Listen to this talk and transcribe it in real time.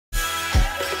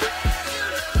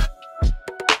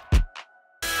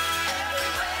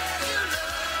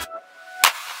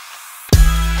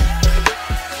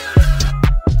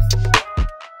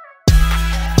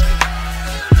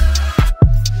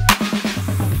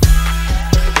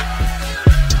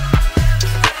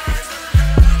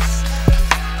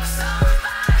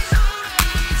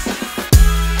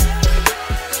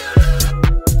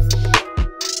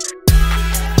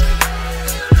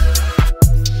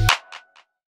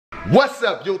What's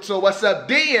up, YouTube? What's up,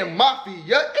 D and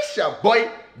Mafia? It's your boy,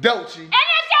 Dolce. And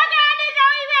it's your girl,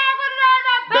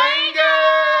 Banger!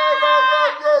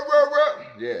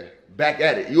 Yeah, back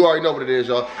at it. You already know what it is,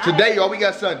 y'all. Today, y'all, we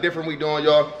got something different we doing,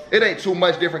 y'all. It ain't too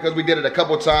much different because we did it a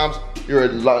couple times. You're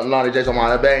Lonnie J.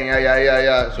 Bang,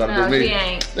 yeah. Trying to do me. She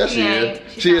ain't. Yes, she is.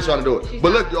 She is trying to do it.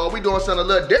 But look, y'all, we doing something a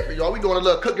little different, y'all. We doing a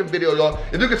little cooking video, y'all.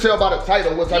 If you can tell by the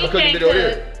title what type of cooking video it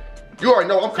is. You already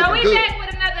know I'm cooking good. So we back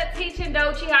with another teaching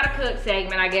Dolce how to cook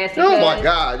segment, I guess. Oh my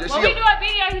God. When we do a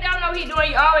video, he don't know what he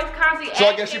doing. You always constantly So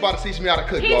I guess she about to teach me how to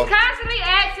cook, y'all. He's constantly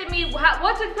asking me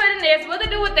what to put in this, what to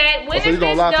do with that, when is you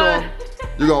gonna this lie done? to him?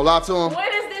 You gonna lie to him?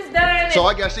 When is this done? So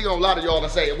I guess she gonna lie to y'all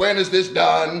and say, when is this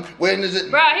done? When is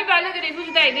it? Bro, he about to look at this, what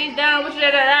you think, these done, what you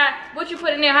what you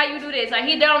put in there, how you do this. Like,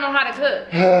 he don't know how to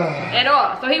cook at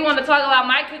all. So he wanted to talk about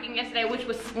my cooking yesterday, which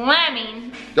was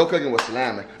slamming. Your cooking was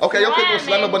slamming. Okay, your cooking was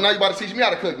slamming, but now you about to teach me how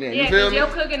to cook then. Yeah, you feel me? Your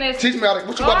cooking is teach me how to,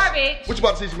 what you garbage. What you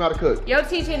about to teach me how to cook? Your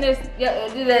teaching is Yeah.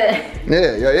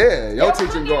 Your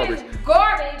teaching garbage.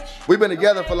 Garbage. We've been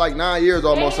together for like 9 years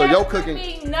almost, so your cooking.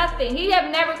 Me nothing. He have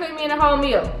never cooked me in a whole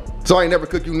meal. So I ain't never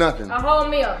cook you nothing. A whole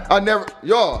meal. I never,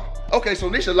 y'all. Okay, so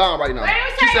Nesha lying right now.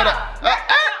 She said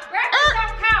breakfast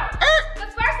don't count.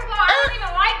 Because first of all, I don't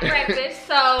even like breakfast,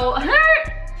 so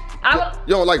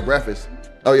you don't like breakfast.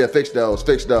 Oh yeah, fix those.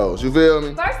 You feel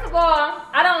me? First of all,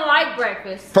 I don't like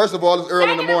breakfast. First of all, it's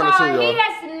early in the morning too, y'all. He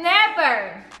has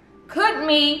never cooked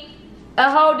me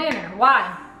a whole dinner.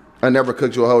 Why? I never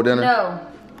cooked you a whole dinner? No.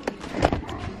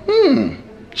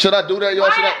 Should I do that, y'all?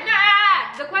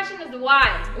 The question is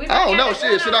why. I don't know,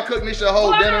 shit. Should I cook Nesha a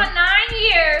whole dinner? On 9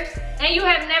 years, and you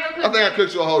have never cooked. I think I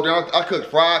cooked you a whole dinner. I cooked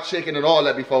fried chicken and all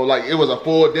that before. Like, it was a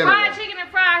full dinner. Fried chicken and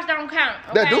fries don't count.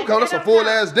 Okay? That do count. That's a full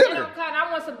ass dinner. That don't count.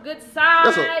 I want some good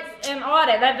sides and all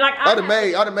that. I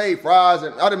done made fries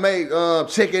and I done made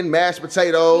chicken, mashed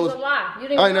potatoes. It's a lie. You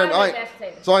didn't even make mashed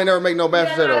potatoes. So I ain't never make no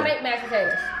mashed potatoes. You don't know how to make mashed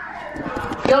potatoes.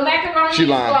 Your macaroni is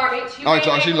garbage. Alright,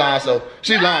 y'all, she lying, so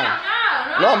she lying.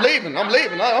 No, I'm leaving.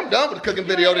 I'm done with the cooking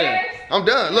video then. I'm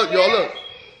done. Look, y'all, look.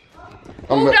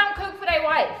 Who don't cook for their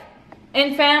wife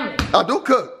and family? I do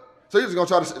cook. So you're just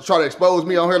gonna try to expose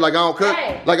me on here like I don't cook?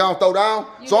 Hey. Like I don't throw down?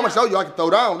 So I'm gonna show you I can throw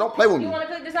down. Don't play with me. You wanna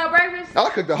cook this whole breakfast? I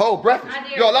cook the whole breakfast.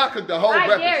 Y'all, I cook the whole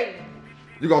breakfast. I dare you.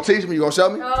 You gonna teach me? You gonna show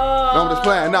me? No, I'm just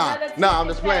playing. Nah, I'm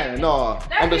just playing. No,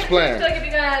 I'm just playing.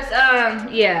 Because,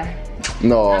 yeah.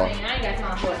 No. I mean, I ain't got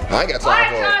time for it. I ain't got time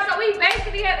for it. Alright, so we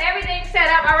basically have everything set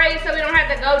up already so we don't have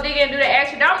to go dig and do the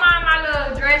extra. Don't mind my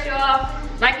little dress, y'all.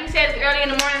 Like you said, it's early in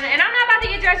the morning. And I'm not about to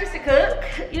get dressed just to cook.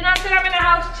 You know what I'm saying? I'm in the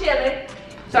house chilling.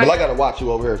 So well, I gotta watch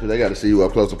you over here because they gotta see you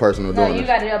up close to personal doing you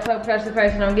gotta up close to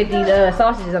personal and get these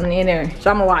sausages in there. So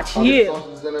I'm gonna watch you.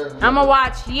 I'm gonna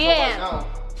watch you.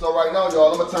 So right now,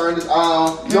 y'all, I'm gonna turn this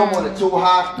on. You don't want it too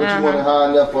hot, but you want it high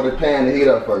enough for the pan to heat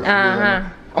up first.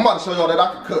 I'm about to show y'all that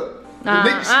I can cook. I'm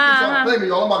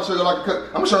about to show you I can cook.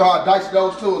 I'm gonna show you how I dice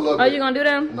those too a little bit. Oh, you gonna do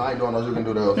them? No, I ain't doing those. You can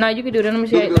do those. No, you can do them. Let me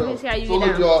see how you do them. So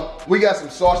look, y'all, we got some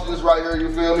sausages right here. You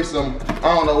feel me? Some,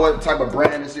 I don't know what type of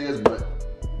brand this is, but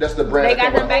that's the brand. They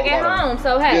got them back at home,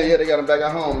 so hey. Yeah, they got them back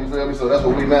at home. You feel me? So that's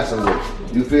what we messing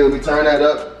with. You feel me? Turn that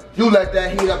up. You let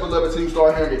that heat up a little bit till you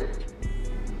start hearing it.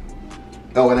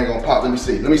 Oh, it ain't gonna pop. Let me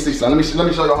see. Let me show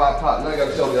you how it pop. Now you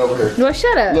gotta tell me over here. Well,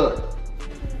 shut up. Look.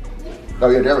 Oh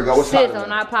yeah, there we go. What's sizzle,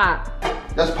 not pop.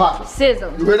 That's popping.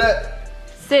 Sizzle. You hear that?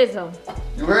 Sizzle.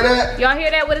 You hear that? Y'all hear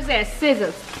that? What is that?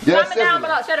 Sizzle. Yeah, comment down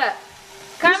below. Shut up.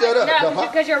 Shut up. No,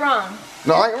 because you're wrong.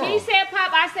 No, I ain't wrong. He said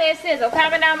pop, I said sizzle.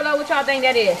 Comment down below what y'all think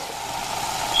that is.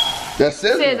 That's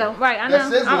sizzle. Sizzle, right, I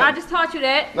know. I just taught you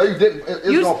that. No, you didn't.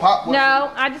 It's gonna pop.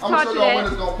 No, I just taught you that. I'm gonna show y'all when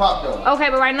it's gonna pop though. Okay,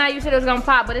 but right now you said it was gonna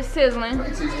pop, but it's sizzling.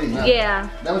 Yeah.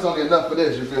 That was only enough for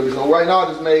this, you feel me? So right now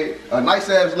I just made a nice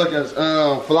ass looking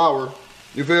flour,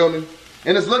 you feel me?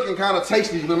 And it's looking kind of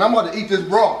tasty, you feel me? I'm about to eat this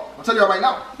raw. I'll tell you right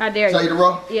now. I dare you. Tell you the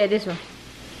raw? Yeah, this one.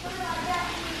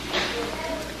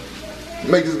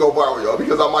 Make this go viral, y'all,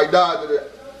 because I might die today.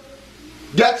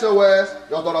 Got your ass.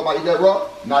 Y'all thought I might eat that raw?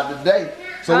 Not today.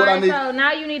 So what I need? So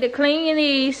now you need to clean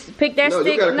these. Pick that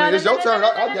stick. It's your turn.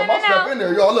 I got my stuff in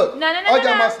there, y'all. Look. I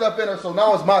got my stuff in there, so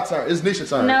now it's my turn. It's Nesha's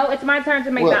turn. No, it's my turn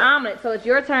to make the omelet. So it's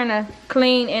your turn to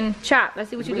clean and chop.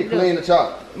 Let's see what you can do. Clean and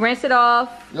chop. Rinse it off.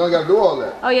 You don't gotta do all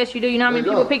that. Oh yes, you do. You know how many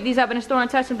people pick these up in the store and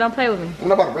touch them? Don't play with me. I'm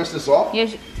not about to rinse this off.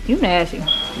 Yes, you nasty.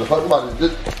 The fuck about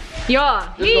this? Y'all,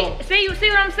 you see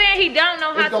what I'm saying? He don't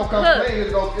know how to cook.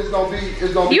 It's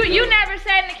gonna be. You never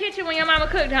sat in the kitchen when your mama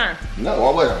cooked, huh? No,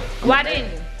 I wasn't. Why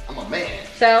didn't you? I'm a man.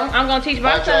 So I'm gonna teach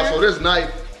my son. So this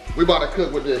knife, we about to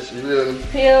cook with this. You feel me?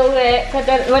 Peel that. Cut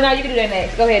that. Well, no, you can do that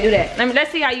next. Go ahead, do that.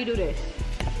 Let's see how you do this.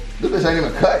 This ain't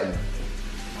even cutting.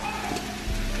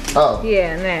 Oh.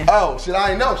 Yeah, nah. Oh, shit,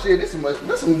 I ain't know. Shit, this some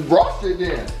raw shit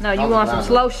then. No, you want some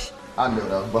slow I know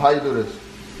though, but how you do this?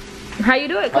 How you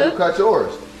do it, How you cut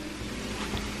yours?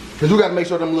 Cause you gotta make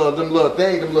sure them little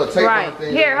things, them little tape on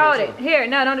things. Here, hold it. Here,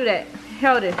 no, don't do that.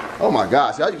 Hold it. Oh my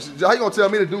gosh, how you gonna tell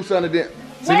me to do something then?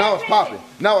 See, now it's popping.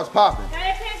 Now it's popping.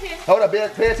 Pay attention. Hold up,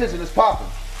 pay attention, it's popping.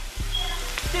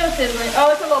 Still sizzling.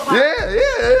 Oh, it's a little pop.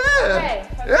 Yeah. Okay.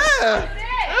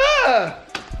 Yeah.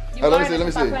 Oh, let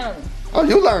me see. Oh,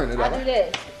 you learned it. I do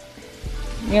this.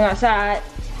 You outside.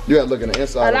 You gotta look in the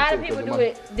inside. A lot of people do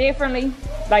it differently.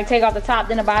 Like take off the top,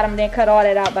 then the bottom, then cut all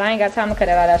that out. But I ain't got time to cut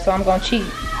it all out, so I'm gonna cheat.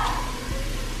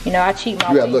 You know, I cheat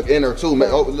my. You gotta look in there too.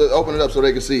 Open it up so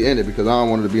they can see in it because I don't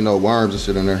want there to be no worms and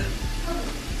shit in there.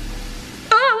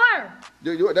 Oh, worm!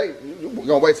 You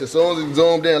gonna wait till as soon as you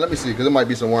zoomed in. Let me see, because there might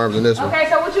be some worms in this one. Okay,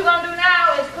 so what you gonna do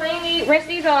now is clean these, rinse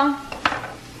these off.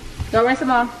 Go rinse them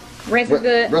off. Rinse them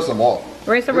good. Rinse them off.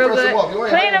 Rinse them real good.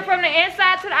 Clean them from the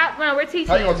inside to the outside. No, we're teaching.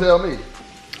 How you gonna tell me?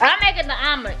 I'm making the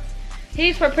omelet.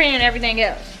 He's preparing everything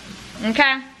else.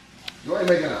 Okay? You ain't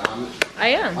making an omelet. I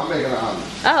am. I'm making an omelet.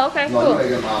 Oh, okay, no, cool.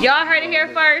 Y'all heard it here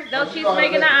first. Dolce's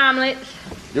making the omelet.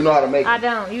 You know how to make it. I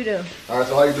don't. You do. All right,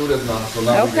 so how you do this now? So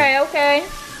now okay.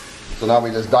 So now we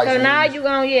just dice. So now you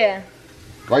gonna, yeah.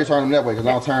 Why you turn them that way? Because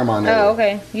I don't turn mine that way. Oh,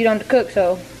 okay. You don't cook,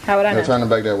 so how would I know? Turn them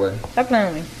back that way. Stop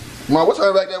playing with me. Mom, what's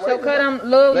turn back that way? So cut them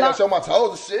little long. Show my toes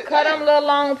and shit. Cut them little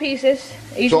long pieces.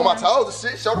 Show my toes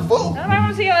and shit. Show the food. I don't want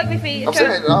to see your ugly feet. I'm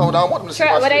saying, I don't want them to see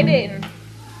my But they didn't.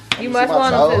 You must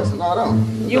want them to. No, I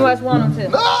don't. You must want them to.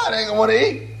 No, they ain't gonna want to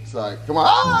eat. It's like, come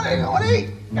on, they ain't gonna want to eat.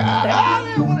 God,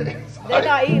 they ain't want to eat. They're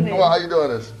not eating. Come on, how you doing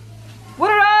this?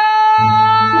 What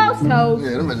are those toes?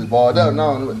 Yeah, them bitches balled up.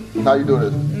 No, how you do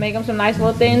this? Make them some nice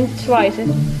little thin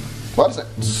slices. What is that?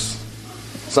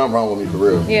 Something wrong with me for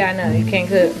real. Yeah, I know. You can't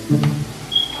cook.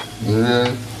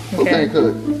 Yeah. Who can't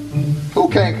cook? Who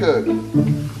can't cook?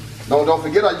 Don't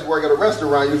forget I used to work at a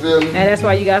restaurant, you feel me? And that's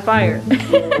why you got fired.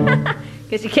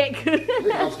 Because you can't cook.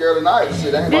 Yeah, I'm scared of knives.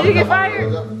 Shit, Did you get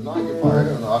fired? No, I didn't get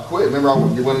fired. No, I quit. Remember, I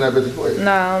went in that bitch and quit.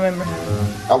 No, I don't remember.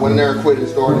 I went in there and quit and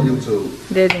started YouTube.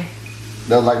 Did you?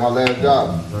 That was like my last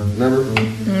job. Remember?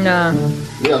 No.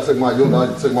 Yeah, I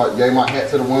gave my hat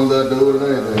to the one little dude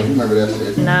and everything. You remember that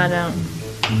shit? No, I don't.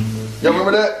 You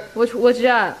remember that? Which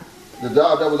job? The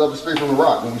job that was up the street from the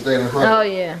Rock when we stayed in the front. Oh,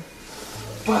 yeah.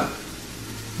 Fuck.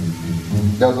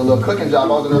 That was a little cooking job.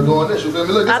 I was in there doing this. You feel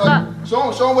me? Look,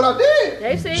 show them what I did.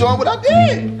 They see. Show them what I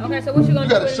did. Okay, so what you gonna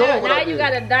do with it now? Now you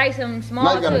gotta dice them small.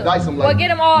 Now you gotta dice them like. Well, get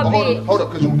them all big. Hold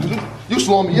up, cause you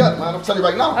slowing me up, man. I'm telling you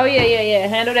right now. Oh yeah.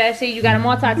 Handle that. See, you gotta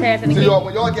multitask. See, y'all,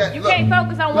 when y'all get, you can't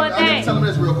focus on one thing. I'm telling them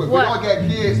this real quick. When y'all get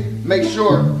kids, make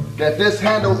sure that this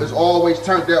handle is always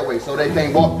turned that way so they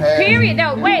can't walk past. Period.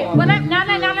 No, wait. Well, now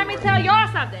let me tell y'all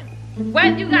something.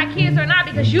 Whether you got kids or not,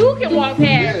 because you can walk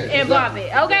past and bump it.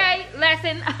 Okay,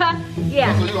 lesson.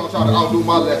 Yeah. So you gonna try to outdo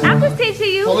my lesson? I'm just teaching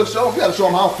you. So let's show them. You gotta show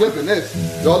them how I'm flipping this.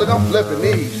 Y'all look, I'm flipping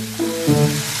these.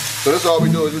 So this all we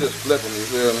do is you just flipping these.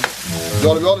 You feel me?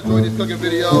 Y'all enjoy these cooking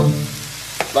videos.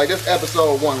 Like this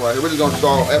episode 1 right here. We're just gonna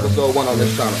start episode 1 on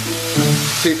this channel.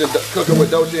 Teaching cooking with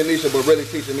Dolce and Nesha, but really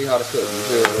teaching me how to cook.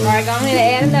 All right, go ahead and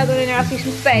add another one, and I'll see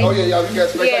some space. Oh yeah, y'all, you got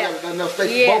space. I got enough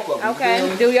space for both of them.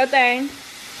 Okay, do your thing.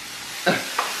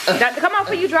 Come on,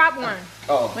 for you drop one.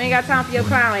 Oh. We ain't got time for your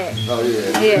clown act. Oh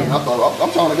yeah. Yeah.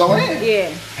 I'm trying to go in.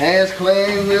 Yeah. Hands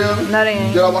clean, yeah. No, they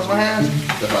ain't. Did I wash my hands?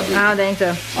 Yes, I did. I don't think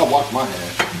so. I washed my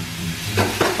hands.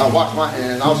 I washed my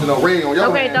hands. I don't see no ring on your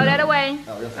hand. Okay, throw that away.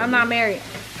 Oh, yes, I'm not married.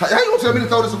 How you gonna tell me to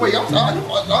throw this away? I'm learning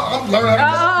how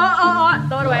to cook.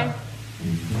 Throw it away.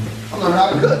 I'm learning how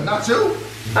to cook, not you.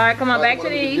 All right, come on, back to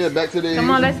these. Yeah, back to these. Come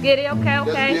on, let's get it. Okay.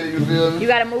 Let's get it, you feel me? You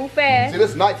gotta move fast. See,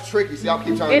 this knife's tricky. See, I'll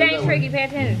keep trying to do it ain't tricky. Pay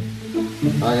attention.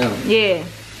 I am. Yeah.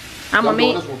 I'm a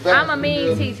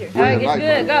mean teacher. All right, it's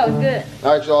good. Go. It's good.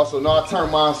 All right, y'all. So now I turn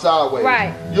mine sideways.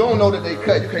 Right. You don't know that they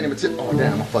cut. You can't even tell. Oh,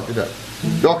 damn. I fucked it up.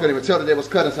 Y'all couldn't even tell that they was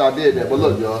cutting, so I did that. But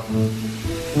look, y'all.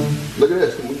 Look at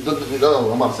this. I'm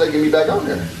about to say, get me back on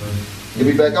there. Get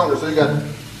me back on there. So you got.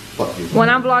 Fuck you. When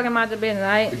I'm vlogging my business,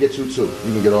 right? To get you too.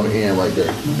 You can get on the end right there.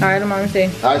 All right, I'm on the see.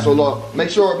 All right, so look, make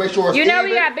sure it's you know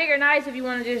we got bigger knives if you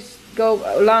want to just go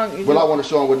along. Well, I want to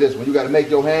show them with this one. You got to make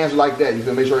your hands like that. You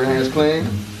can make sure your hands clean.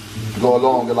 Go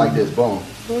along it like this. Boom.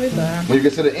 When you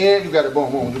get to the end, you got to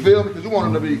boom, boom. You feel me? Because you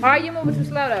want them to be. All right, you moving too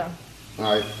slow though.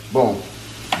 All right, boom.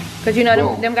 Because you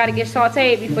know them got to get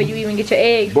sauteed before you even get your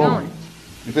eggs going.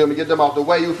 You feel me? Get them out the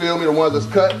way, you feel me? The ones that's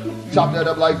cut, chop that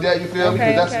up like that, you feel me?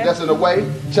 Because that's in the way.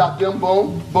 Chop them,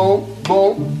 boom, boom,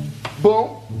 boom,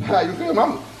 boom. How you feel me?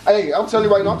 I'm telling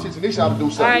you right now, I'm teaching Nesha how to do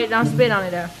something. Alright, don't spit on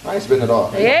it though. I ain't spitting it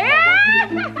off.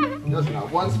 Yeah! That's not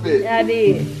one spit. Yeah, I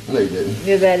did. No, you didn't.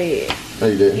 Yes, I did. No,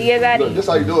 you didn't. Yes, I did. Look, this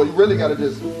how you do it. You really gotta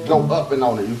just go up and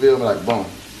on it. You feel me? Like boom,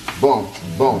 boom,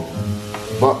 boom,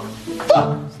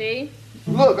 boom. See?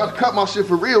 Look, I cut my shit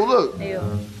for real. Look. Ew.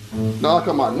 Now I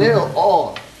cut my nail.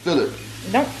 Oh, feel it.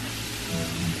 Don't.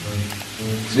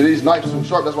 See, these knives are too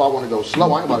sharp. That's why I want to go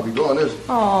slow. I ain't about to be doing this. Aww.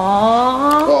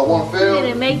 Oh, one fail. He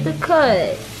didn't make the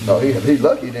cut. No, he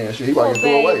lucky then. Shit, he about to get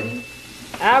thrown away.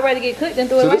 I'd rather get cooked than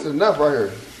throw it away. So this is enough right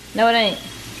here. No, it ain't.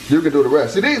 You can do the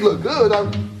rest. See, these look good.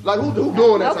 Like who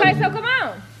doing that? Okay, so come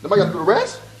on. Nobody got to do the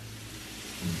rest.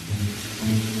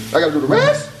 I got to do the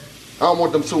rest. I don't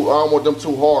want them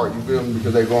too hard. You feel me?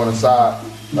 Because they going inside,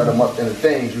 let them up in the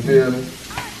things. You feel me?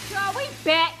 So we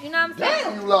back. You know what I'm saying?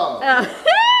 Damn, you love.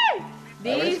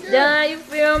 These done. You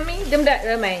feel me? Them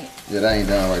ain't. Yeah, that ain't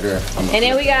done right there. And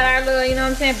then we got our little, you know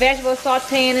what I'm saying, vegetable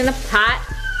sauteing in the pot.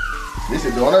 This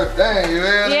is doing her thing, you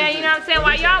know? Yeah, you know what I'm saying?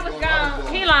 While y'all was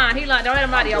gone, he lying. Don't let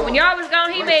him out. When y'all was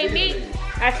gone, he made me,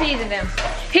 I seasoned them.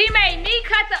 He made me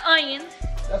cut the onions.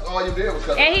 That's all you did was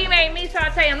cut. And he made me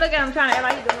saute them. Look at him trying to act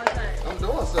like he doing something. I'm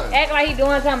doing something. Act like he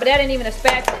doing something, but that ain't even a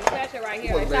spatula. The spatula right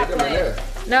here. Like, stop playing.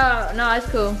 No, it's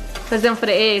cool. Cause them for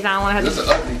the eggs. I don't want to have this to. This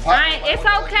is ugly pot. It's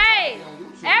okay.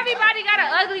 Everybody got an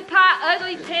ugly pot,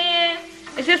 ugly pan.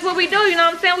 It's just what we do, you know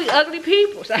what I'm saying? We ugly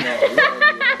people. So.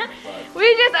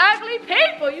 We just ugly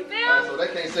people, you feel me? So they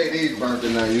can't say these burnt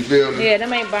in there, you feel me? Yeah,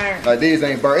 them ain't burnt. Like these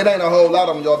ain't burnt. It ain't a whole lot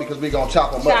of them, y'all, because we gonna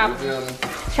chop them up, you feel me?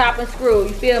 Chop and screw,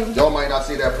 you feel me? Y'all might not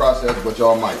see that process, but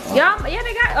y'all might. Y'all, yeah,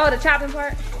 they got, the chopping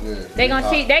part. Yeah. They gonna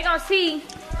see.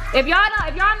 If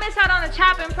y'all miss out on the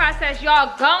chopping process,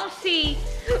 y'all gonna see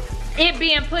it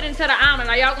being put into the omelet.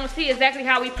 Like y'all gonna see exactly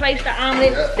how we place the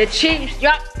omelet, the cheese.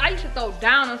 Y'all, I used to throw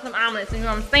down on some omelets, you know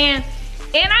what I'm saying?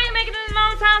 And I ain't making it in a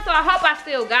long time, so I hope I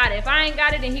still got it. If I ain't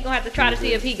got it, then he gonna have to try to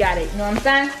see if he got it. You know what I'm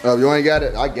saying? Oh, if you ain't got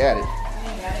it, I got it.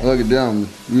 Look at them.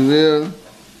 You feel me?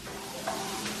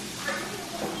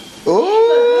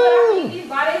 Ooh. These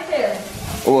by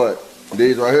themselves. What?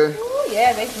 These right here? Ooh,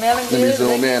 yeah, they smelling good. Let me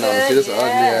zoom in on it. See, this is an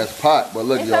ugly ass pot, but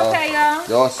look, y'all. Okay, y'all.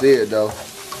 Y'all see it though.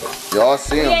 Y'all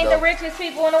see them. We ain't the richest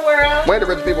people in the world. We ain't the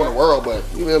richest people in the world, but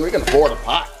you feel me? We can afford a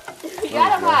pot. We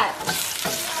got a pot.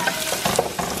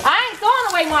 I ain't throwing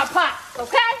away my pot,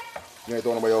 okay? You ain't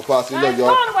throwing away your pot. See, look,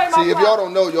 y'all. See, if y'all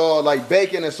don't know, y'all, like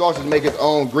bacon and sausage make its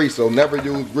own grease, so never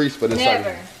use grease for this.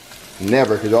 Never.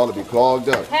 Never, because y'all will be clogged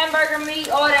up. Hamburger meat,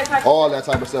 all that type of stuff. All that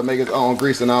type of stuff make its own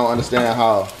grease, and I don't understand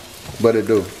how, but it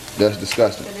do. That's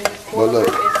disgusting. But look.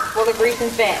 It's full of grease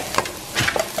and fat.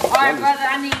 Alright, brother,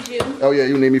 I need you. Oh, yeah,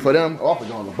 you need me for them? Oh, I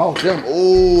forgot all about them.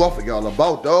 Oh, I forgot all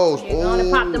about those. You're going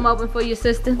to pop them open for your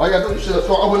sister? Oh, yeah, you should have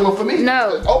opened them for me.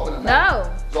 No. Just open them.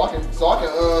 No. So I can,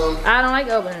 I don't like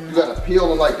opening them. You gotta peel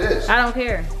them like this. I don't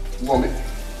care. You want me?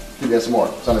 You get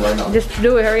smart. Something right now. Just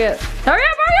do it. Hurry up. Hurry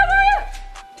up, hurry up, hurry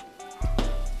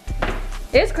up.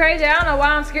 It's crazy. I don't know why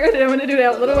I'm scared of them when they do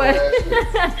that little way.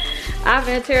 I've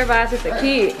been terrified since a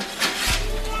kid.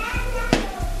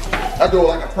 I do it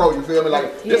like a pro, you feel me?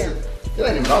 Like, this is, it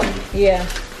ain't even on you. Yeah,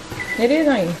 it is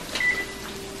on you.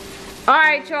 All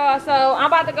right, y'all, so I'm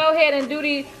about to go ahead and do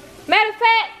the, matter of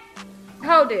fact,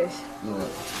 hold this.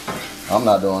 Yeah. I'm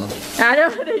not doing them. I know,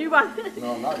 you about to.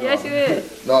 No, I'm not doing Yes, you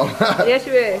is. No, I'm not. Yes,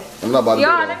 you is. I'm not about to do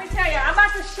Y'all, that. let me tell you, I'm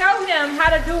about to show him how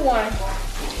to do one.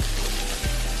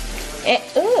 And,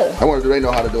 I want to do, they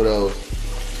know how to do those.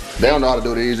 They don't know how to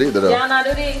do these either, though. Y'all know how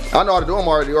to do these? I know how to do them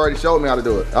already. You already showed me how to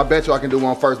do it. I bet you I can do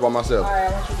one first by myself. All right,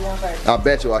 I want you to do one first. I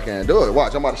bet you I can do it.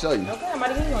 Watch, I'm about to show you. Okay, I'm about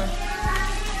to give you one.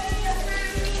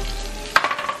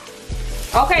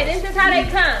 Okay, this is how they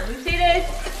come. You see this?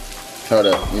 Hold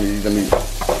up. Let me,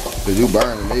 cause you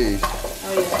burning these.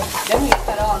 Oh yeah, them you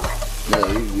cut off. Yeah,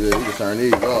 you can turn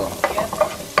these off.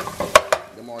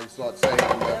 Yeah. Them all you saute.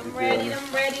 I'm ready,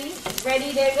 I'm ready. Ready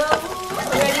to go.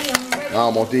 Ready, I'm ready. I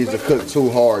don't want these to cook too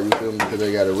hard, you feel me? Because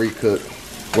they got to recook.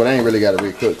 Well, they ain't really got to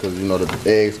recook because, you know, the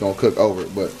eggs going to cook over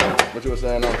it. But what you were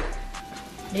saying, though?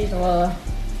 These are...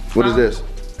 What is this?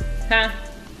 Huh?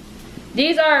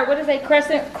 These are, what is they,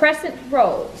 crescent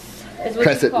rolls.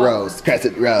 Crescent rolls.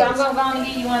 Crescent rolls. So I'm going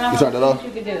to give you one. You turn that off?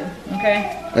 You can do,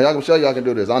 okay? Hey, I can show you I can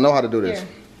do this. I know how to do this. Here.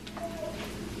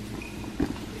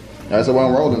 That's the one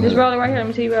I'm rolling. Just roll it right here. Let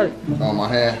me see you roll it. On my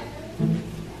hand.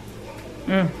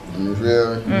 You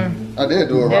feel me? I did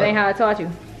do it right. That ain't how I taught you.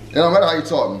 It don't matter how you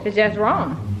taught me. It's just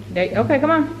wrong. Okay,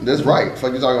 come on. That's right.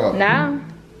 What you talking about? Now.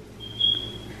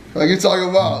 What you talking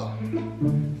about?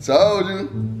 Told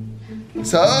you.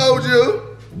 Told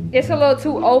you. It's a little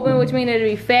too open, which means it'll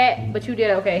be fat, but you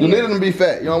did okay. You need them to be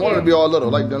fat. You don't want it to be all little.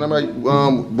 Like, remember,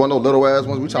 one of those little ass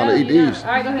ones? We trying to eat these. All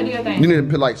right, go ahead, do your thing. You need to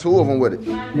put like 2 of them with it.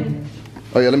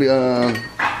 Oh yeah, let me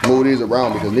move these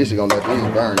around because Nesha gonna let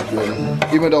these burn. You feel me?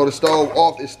 Even though the stove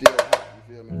off is still hot.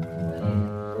 You feel me?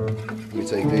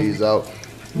 take these out.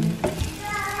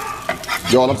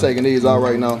 Y'all, I'm taking these out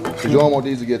right now because you don't want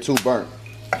these to get too burnt.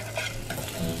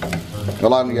 A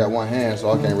lot of them got one hand,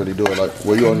 so I can't really do it like,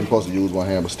 well, you're only supposed to use one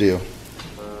hand, but still.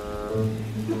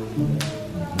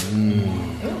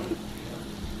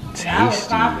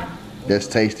 Tasty. That's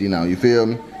tasty now, you feel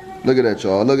me? Look at that,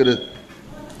 y'all. Look at it.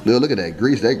 Look at that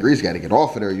grease. That grease got to get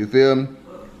off of there, you feel me?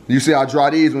 You see how dry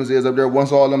these ones is up there?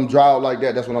 Once all of them dry out like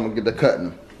that, that's when I'm going to get to cutting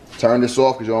them. Turn this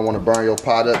off because you don't want to burn your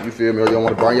pot up, you feel me? Or you don't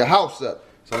want to burn your house up.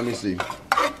 So let me see.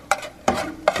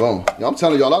 Boom. Yo, I'm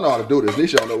telling y'all, I know how to do this.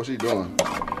 Nesha don't know what she's doing.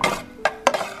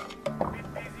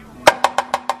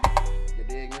 You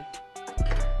dig me?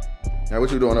 Now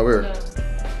what you doing over here?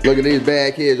 Look at these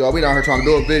bad kids, y'all. We down here trying to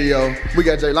do a video. We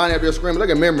got Jaylani up here screaming. Look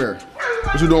at Mirror.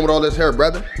 What you doing with all this hair,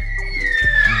 brother?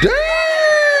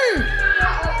 Dang!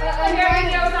 Hair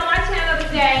video was on my channel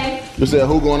today. You said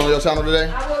who going on your channel today?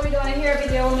 I will be doing a hair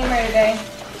video with Mirror today.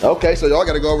 Okay, so y'all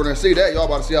gotta go over there and see that. Y'all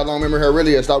about to see how long Mirror hair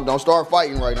really is. Don't start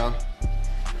fighting right now.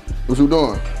 What you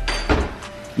doing?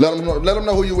 Let them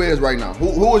know who you is right now.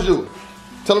 Who is you?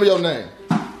 Tell them your name.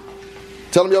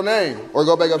 Tell them your name or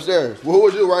go back upstairs. Well, who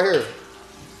is you right here?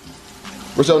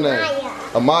 What's your name?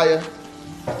 Amaya.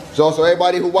 So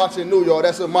everybody who watching knew, y'all,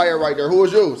 that's Amaya right there. Who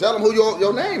is you? Tell them who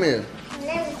your name is.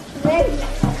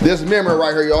 This memory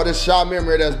right here, y'all. This shy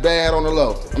memory that's bad on the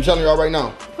low. I'm telling y'all right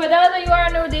now. For those of you who are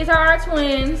new, these are our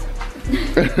twins.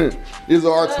 These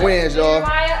are our twins, y'all.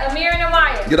 Amir and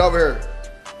Amaya. Get over here.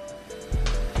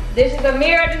 This is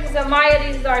Amir, this is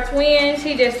Amaya, these are twins.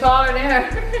 She just taller than her.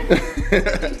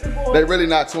 They really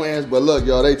not twins, but look,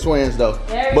 y'all, they twins though.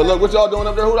 But look what y'all doing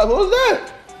up there. Who's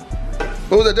that?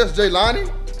 Who's that? That's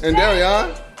Jaylani and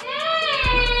Darian.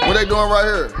 What they doing right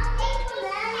here?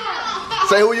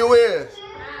 Say who you is.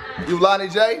 You Lonnie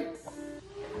J?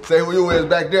 Say who you is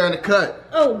back there in the cut.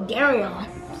 Oh, Darian.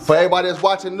 For everybody that's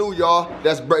watching new, y'all,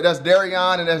 that's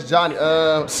Darian and that's Johnny.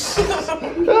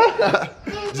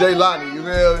 Jaylani, you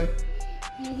feel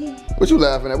me? What you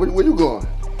laughing at? Where you going?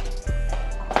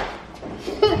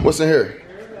 What's in here?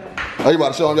 Oh, you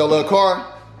about to show them your little car?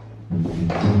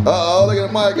 Uh-oh, look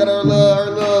at Mike, got her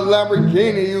little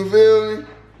Lamborghini, you feel me?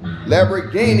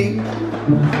 Lamborghini.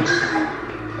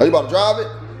 Are you about to drive it?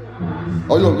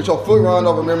 Oh, you gonna get your foot run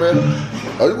over, remember?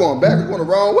 Oh, you going back, you going the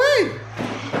wrong way.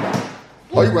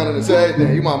 Oh, you running into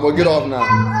everything. You might as well get off now.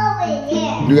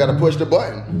 You gotta push the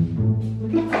button.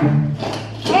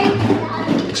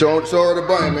 Show her the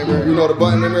button, remember? You know the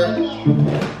button, remember?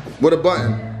 What a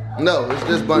button? No, it's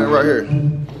this button right here.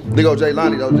 There go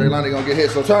Jaylani though. Jaylani gonna get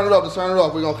hit. So turn it off, just turn it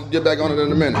off. We're gonna get back on it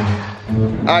in a minute.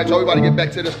 Alright, y'all, we about to get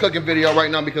back to this cooking video right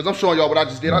now because I'm showing y'all what I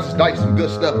just did. I just diced some good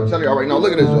stuff. I'm telling y'all right now.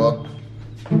 Look at this, y'all.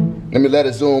 Let me let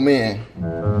it zoom in.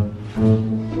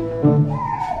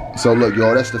 So look,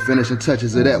 y'all, that's the finishing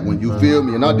touches of that one. You feel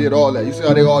me? And I did all that. You see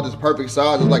how they all just perfect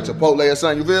sizes like Chipotle or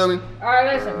something? You feel me?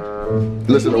 Alright, listen.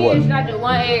 Listen to what? You gotta do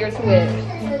 1 egg or 2 eggs.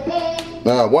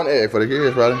 1 egg for the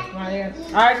kids, Friday.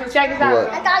 Alright, so check this out. What?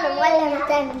 I got a white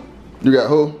thing. You got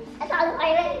who? I got a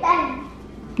white thing.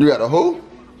 You got a who?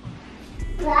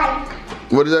 Right.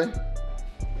 What is that?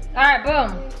 Alright,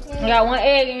 boom. We got 1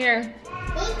 egg in here.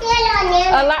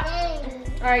 A lot.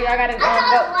 Alright, y'all gotta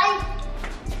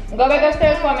go back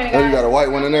upstairs for a minute, guys. Oh, you got a white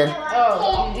one in there?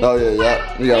 Oh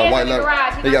yeah. You got a white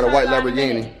Lamborghini. You got a white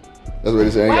Lamborghini. That's what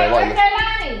he said. He got a white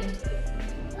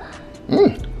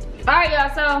Lamborghini. Alright, y'all,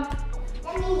 so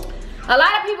a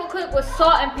lot of people cook with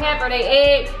salt and pepper, they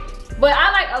eggs, but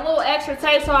I like a little extra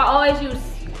taste, so I always use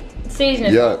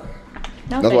seasoning. Yeah.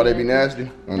 That's why they be nasty.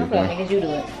 Don't feel like you do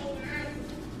it.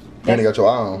 And they got your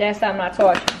eye on. That's something I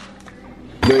taught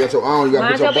you. You got your eye on, you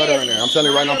gotta put your butter in there. I'm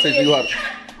telling you right now, I'm teaching you how to.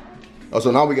 Oh, so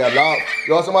now we got loud.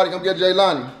 Y'all, somebody come get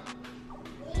Jaylani.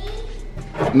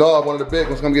 No, one of the big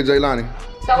ones, come get Jaylani.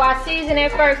 So I season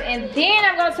it first, and then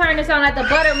I'm gonna turn this on at the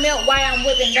buttermilk while I'm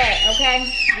whipping that,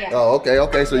 okay? Yeah. Oh,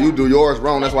 okay. So you do yours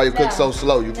wrong. That's why you cook so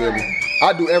slow, you feel me?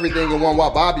 I do everything in one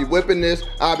while. I'll be whipping this.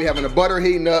 I'll be having the butter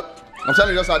heating up. I'm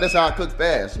telling you, that's how I cook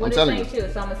fast. I'm telling you. Too,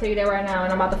 so I'm gonna tell you that right now,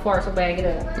 and I'm about to fart, so bag it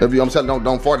up. I'm telling you,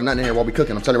 don't fart or nothing in here while we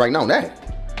cooking. I'm telling you right now, that.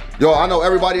 Yo, I know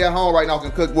everybody at home right now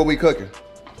can cook what we cooking.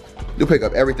 You pick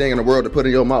up everything in the world to put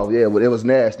in your mouth. Yeah, but it was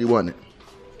nasty, wasn't it?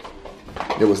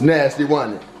 It was nasty,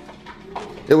 wasn't it?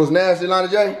 It was nasty, Lana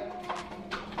J?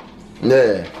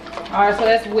 Yeah. Alright, so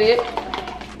that's whip.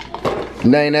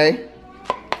 Nay.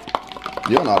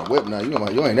 You don't know how to whip now. You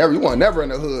weren't never in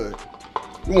the hood.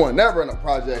 You weren't never in the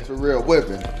projects for real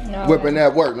whipping. No. Whipping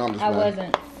that work. No, I'm just I playing.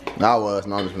 wasn't. I was.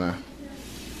 No, I'm just playing.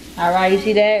 Alright, you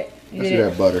see that? I see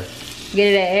that butter.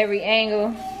 Get it at every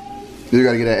angle. You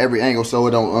gotta get at every angle so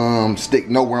it don't stick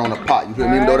nowhere on the pot. You feel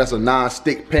me? Even though that's a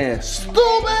non-stick pan.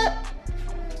 Stupid!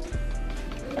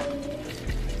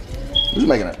 You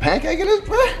making a pancake in this,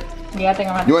 bro? Yeah, I think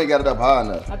I'm gonna You ain't got it up high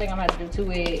enough. I think I'm gonna have to do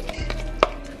 2 eggs.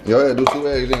 Yo, yeah, do 2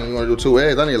 eggs. Then you wanna do 2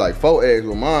 eggs? I need like 4 eggs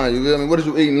with mine. You feel me? What is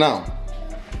you eating now?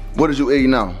 What is you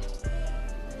eating now?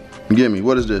 Give me.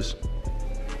 What is this?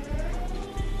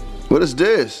 What is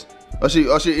this? Oh, she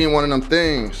eating one of them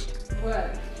things.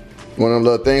 What? One of them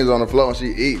little things on the floor and she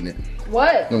eating it.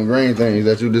 What? Them green things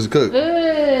that you just cooked.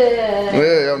 Yeah,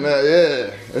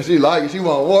 Yeah. And she like it. She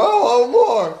want more. Oh,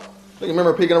 more. Look,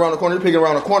 remember peeking around the corner? You're peeking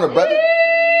around the corner, brother.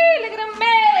 Look at them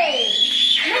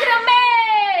eggs. Look at them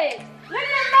eggs.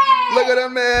 Look at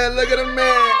them eggs. Look at them,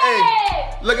 man. Hey.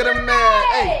 Look at them, man.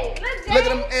 Hey. Look at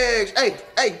them eggs. Hey.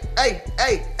 Look at them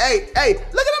eggs. Hey.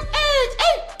 Look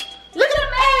at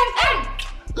them eggs. Hey.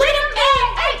 Look at them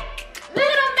eggs. Hey. Look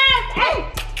at them eggs. Hey.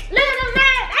 Look at them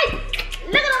eggs. Hey.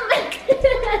 Look at them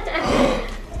eggs.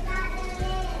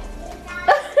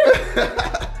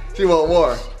 She want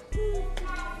more.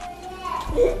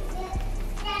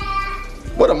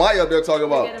 What am I up there talking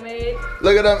about? Look at them eggs.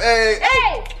 Look at them eggs.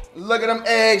 Hey. Look at them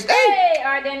eggs. Hey. Hey. All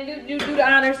right, then do the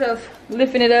honors of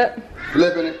lifting it up.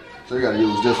 Flipping it. So you gotta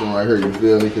use this one right here, you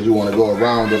feel me? Because you want to go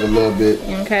around it a little bit.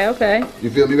 Okay. You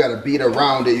feel me? You gotta beat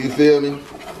around it, you feel me?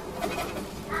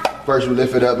 First you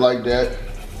lift it up like that.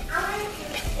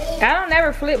 I don't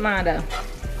never flip mine though.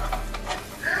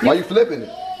 Why you flipping it?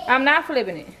 I'm not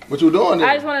flipping it. What you doing there?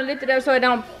 I just want to lift it up so it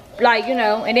don't, like, you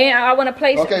know, and then I want to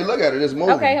place Okay, look at it, it's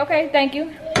moving. Okay, thank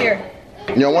you. Here.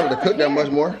 You don't want it to cook that much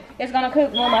more? It's gonna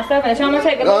cook more of my stuff, and so I'm gonna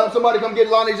take a little, Somebody come get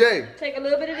Lonnie J. take a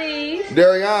little bit of these.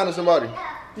 Darian or somebody.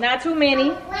 Not too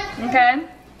many, okay?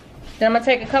 Then I'm gonna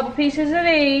take a couple pieces of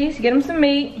these, get them some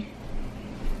meat.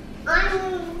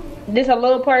 This a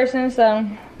little person, so.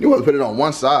 You want to put it on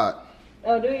one side,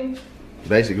 Oh, do you?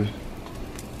 basically.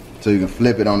 So you can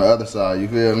flip it on the other side, you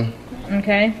feel me?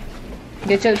 Okay.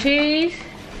 Get your cheese.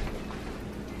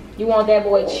 You want that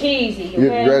boy cheesy,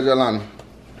 okay? Grab Lonnie.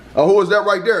 Oh, who is that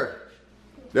right there?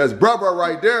 That's brother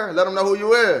right there. Let him know who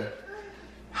you is.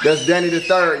 That's Danny the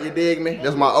third, you dig me?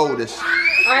 That's my oldest. All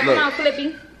right, Look. come on,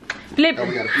 Flippy. Flip him,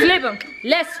 we gotta flip him.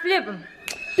 Let's flip him.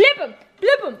 Flip him,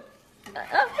 flip him.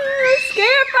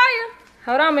 Scared fire.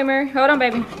 Hold on, Mary. Hold on,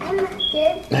 baby.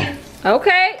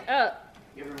 Okay, up.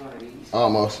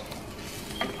 Almost.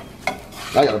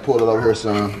 I gotta pull it over here,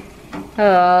 son.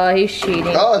 Oh, he's cheating.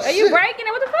 Oh, Are you shit. breaking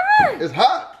it? What the fuck? It's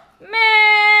hot.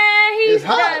 Man, he's It's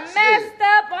hot, done messed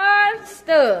up our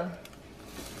stuff.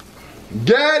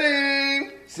 Got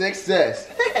him. Success.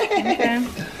 Okay.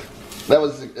 That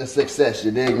was a success,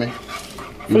 you dig me? You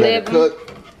Flip. let it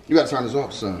cook. You gotta turn this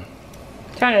off, son.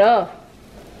 Turn it off.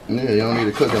 Yeah, you don't need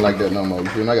it cooking like that no more. You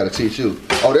feel me? I gotta teach you.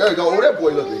 Oh, there you go. Oh, that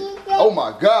boy looking. Oh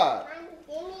my God.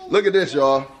 Look at this,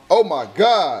 y'all. Oh my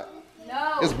God.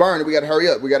 No. It's burning. We gotta hurry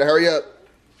up. We gotta hurry up.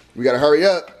 We gotta hurry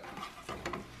up.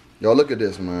 Y'all, look at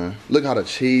this, man. Look how the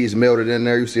cheese melted in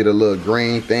there. You see the little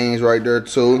green things right there,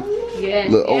 too.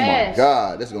 Yes, Look, oh my yes.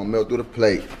 God. This is gonna melt through the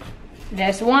plate.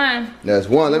 That's one. That's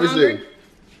one. Let me Hungry? see.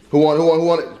 Who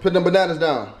want? Put them bananas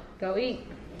down. Go eat.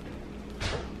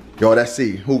 Yo, let's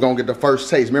see. Who gonna get the first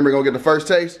taste? Remember, gonna get the first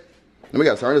taste? Then we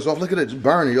gotta turn this off. Look at it, it's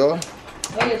burning, y'all.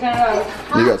 Oh, you turn it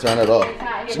off. You gotta turn that off.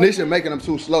 Nesha making them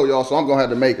too slow, y'all, so I'm gonna have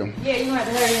to make them. Yeah, you gonna have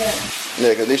to hurry up.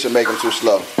 Yeah, cause Nesha make them too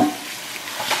slow.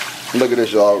 Look at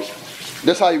this, y'all.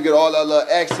 This how you get all that little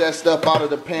excess stuff out of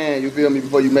the pan, you feel me,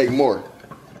 before you make more.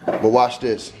 But watch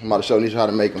this. I'm about to show Nesha how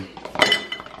to make them.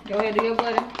 Go ahead, do your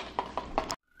butter.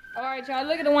 Alright, y'all,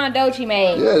 look at the one Dolce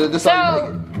made. Yeah, this So, how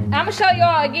you make I'm gonna show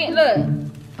y'all again. Look.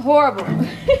 Horrible.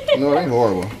 it. No, it ain't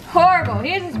horrible. Horrible.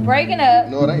 His is breaking up.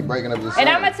 No, it ain't breaking up the And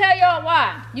I'm gonna tell y'all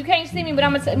why. You can't see me, but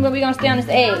we're gonna stay on this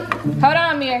egg. Hold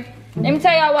on, Mir. Let me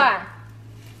tell y'all why.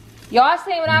 Y'all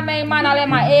seen when I made mine, I let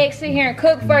my eggs sit here and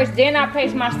cook first, then I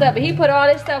place my stuff. But he put all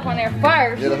this stuff on there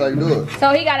first. Yeah, that's how you do it. So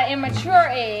he got an immature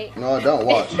egg. No, don't.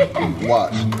 Watch.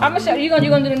 Watch. I'm gonna show you. You're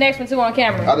gonna do the next one too on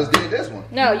camera. I just did this one.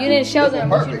 No, you didn't show This them.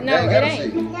 one but you- perfect. No, They ain't it gotta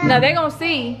ain't. see. No, they gonna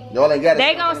see. Y'all ain't got it.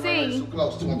 They gonna see. Too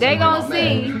close to They him. gonna Oh,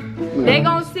 see. man. They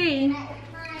gonna see.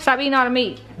 Stop eating all the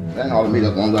meat. That ain't all the meat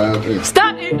up on that.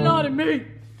 Stop eating all the meat.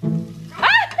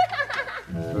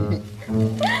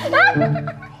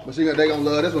 But see, they gonna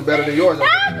love this one better than yours.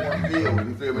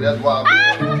 You feel me? That's why.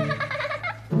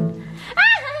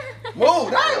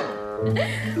 Move,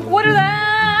 damn. What are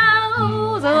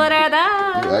those? What are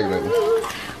those? Exactly.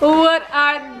 What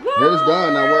are those? Here it's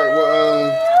done now.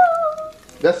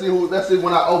 Let's see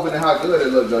when I open it how good it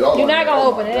looks. You're not gonna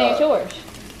open it. It ain't yours.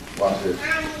 Watch this.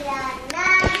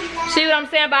 See what I'm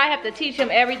saying? But I have to teach him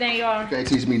everything, y'all. You can't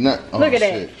teach me nothing. Oh, Look at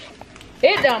shit. that.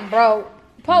 It done broke.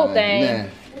 Po thing.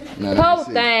 Nah, Po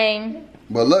thing.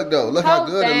 But look though, look how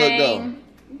good it look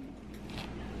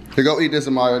though. Here, go eat this,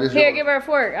 Amaya. This Here, yours. give her a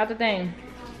fork out the thing.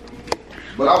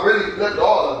 But I really cooked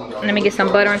all of them, though. Let me get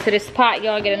some butter into this pot,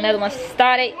 y'all. Get another one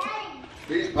started.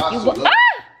 These pots You look. ah!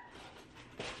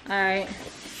 Alright.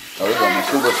 Oh, it's gonna be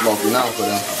super smoky now for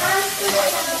them.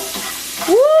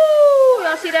 Woo!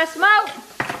 Y'all see that smoke?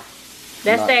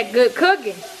 That's Nah. that good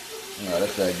cooking. Yeah,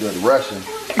 that's that good Russian.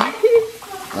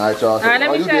 Alright, y'all. All right,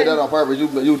 let me you show did you. that on purpose.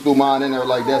 You threw mine in there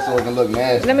like that so it can look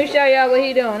nasty. Let me show y'all what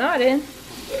he doing. No, I didn't.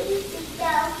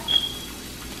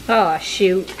 Oh,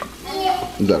 shoot.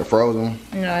 You got a frozen one?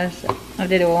 No, I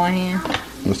did it with one hand.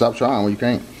 Well, stop trying when you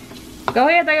can't. Go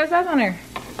ahead, throw your stuff on there.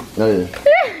 Oh,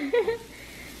 yeah.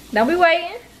 Don't be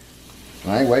waiting.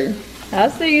 I ain't waiting. I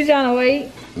see you trying to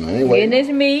wait. I ain't Getting waiting. this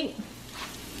meat.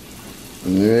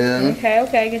 Yeah.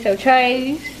 Okay, get your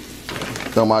trays.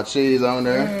 Throw my cheese on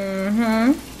there.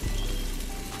 Mm-hmm.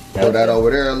 Throw that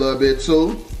over there a little bit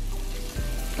too.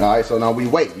 Alright, so now we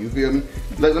wait. You feel me?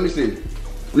 Let me see.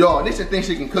 Y'all, Nesha thinks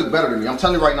she can cook better than me. I'm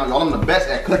telling you right now, y'all, I'm the best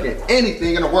at cooking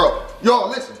anything in the world. Y'all,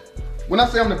 listen. When I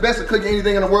say I'm the best at cooking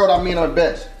anything in the world, I mean I'm the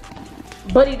best.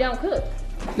 But he don't cook.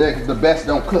 Yeah, because the best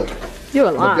don't cook. You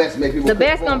a lot. The best make people The cook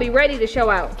best for gonna them. be ready to show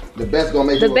out. The best gonna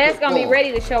make The people best cook gonna be for them.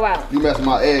 ready to show out. You messing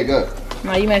my egg up.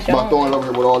 No, you messed By your throwing it own. over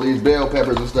here with all these bell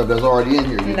peppers and stuff that's already in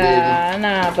here. You dig me?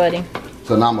 Nah, buddy.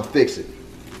 So now I'm gonna fix it.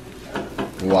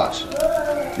 Watch.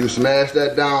 You smash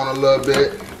that down a little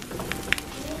bit.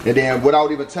 And then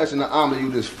without even touching the omelet,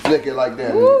 you just flick it like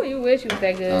that. Ooh, you wish you was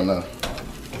that good. I know.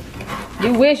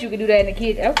 You wish you could do that in the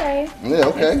kitchen. Okay. Yeah,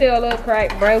 okay. It's still a little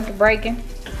crack, breaking.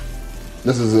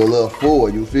 This is a little full,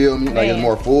 you feel me? Like Man. it's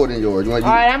more full than yours. You want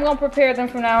All right, I'm gonna prepare them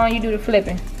from now on. You do the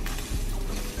flipping.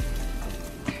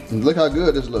 Look how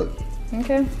good this look.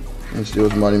 Okay. And still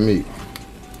somebody meat.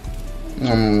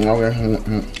 Okay.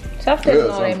 Stop Good,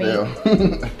 flipping all that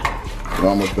meat. It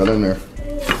almost fell in there.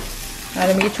 All right,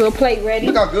 let me get you a plate ready.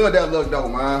 Look how good that look though,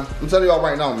 man. I'm telling y'all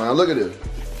right now, man. Look at this.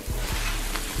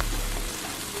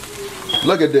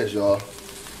 Look at this, y'all.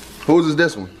 Whose is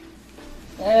this one?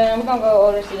 We're gonna go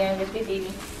order the youngest. It's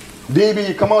easy.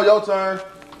 DB, come on, your turn.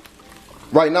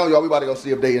 Right now, y'all, we about to go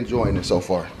see if they enjoying it so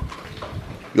far.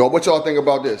 Y'all, what y'all think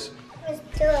about this? It's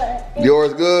good.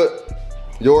 Yours good?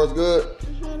 Yours good?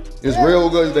 It's real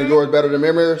good. You think yours better than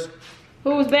Mimi's?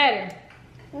 Who's better?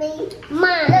 Me.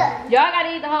 Mine. Y'all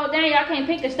gotta eat the whole thing. Y'all can't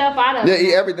pick the stuff out of Yeah, it.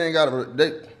 eat everything out of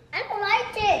it. I don't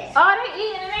like this. Oh, they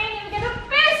eating and they ain't even get a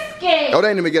biscuit. Oh, they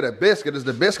didn't even get a biscuit. Is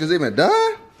the biscuits even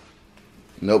done?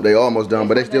 Nope, they almost done,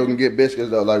 but they still can get biscuits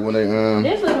though. Like when they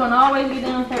This was gonna always be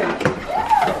done first.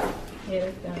 Yeah,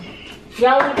 it's done.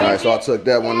 Y'all want a biscuit? All right, so I took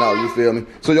that one out. You feel me?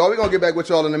 So y'all, we gonna get back with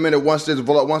y'all in a minute once this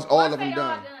vlog, once all of them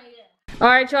done. All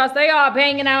right, y'all. So they all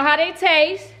banging out. How they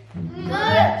taste?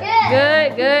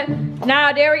 Good.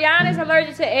 Now, Darian is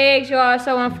allergic to eggs, y'all.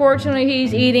 So unfortunately,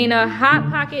 he's eating a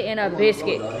Hot Pocket and a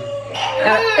biscuit.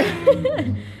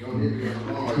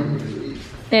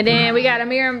 And then we got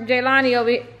Amir and Jaylani over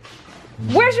here.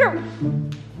 Where's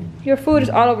your food is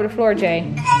all over the floor,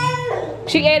 Jay.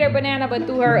 She ate her banana but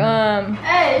threw her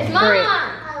Hey, it's bread.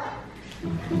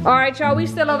 mine. All right, y'all, we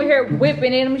still over here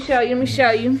whipping it. Let me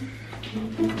show you.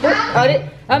 Oh,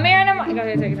 Amir and Amaya, go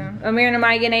ahead, take it down. Amir and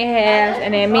Amaya getting their halves,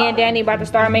 and then me and Danny about to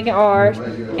start making ours.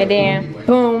 And then,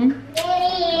 boom.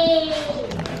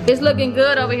 It's looking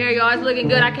good over here, y'all. It's looking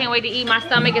good. I can't wait to eat. My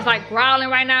stomach is like growling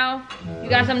right now. You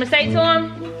got something to say to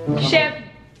him? Chef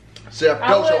Chef I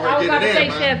Dolce, was about to say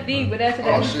man. Chef D, but that's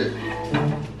Oh shit.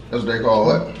 That's what they call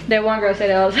what? That one girl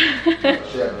said else.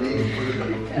 Chef D.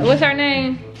 What's her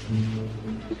name?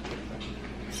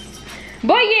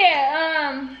 But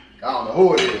yeah, I don't know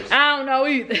who it is. I don't know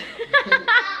either.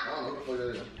 I don't know who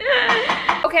it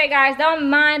is. Okay, guys, don't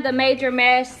mind the major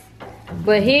mess.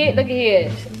 But here, look at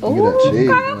his. Look at that cheese,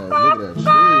 man. Look at that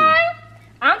cheese.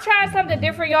 I'm trying something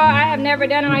different, y'all. I have never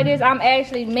done it like this. I'm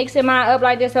actually mixing mine up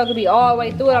like this so it can be all the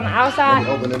way through it on the Let me outside.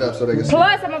 open it up so they can see.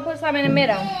 Plus, I'm gonna put some in the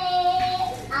middle.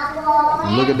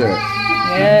 Look at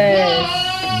that.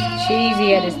 Yes.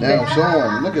 Cheesy at its Damn, best. show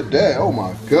 'em. Look at that. Oh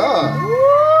my God.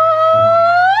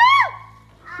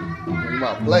 Ain't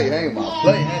my plate. Ain't my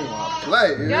plate. Ain't my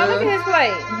plate. Y'all look at his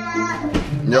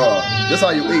plate. Y'all, this how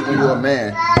you eat when you're a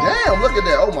man. Damn, look at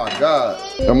that. Oh my God.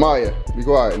 Amaya, be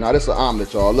quiet. Now this is an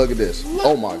omelet, y'all. Look at this.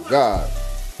 Oh my God.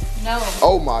 No.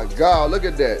 Oh my God. Look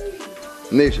at that.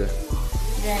 Nesha.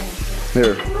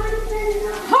 Here.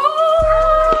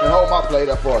 And hold my plate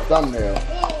up for a thumbnail.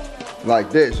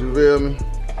 Like this, you feel me?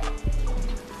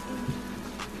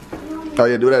 Oh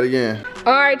yeah, do that again.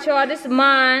 All right, y'all, this is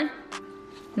mine.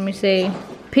 Let me see.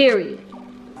 Period.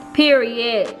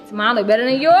 Mine look better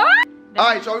than yours.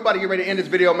 Alright, y'all, we about to get ready to end this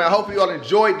video, man. Hopefully y'all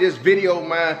enjoyed this video,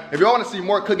 man. If y'all want to see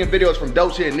more cooking videos from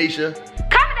Dolce and Nesha,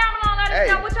 Comment down below and let let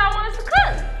us know what y'all want us to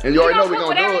cook. And you already know we gonna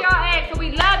whatever do it. y'all ask. So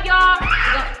we love y'all.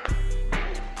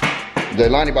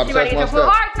 Jelani about to touch my stuff.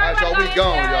 Alright, Alright, so we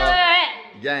gone,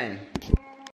 y'all. Gang.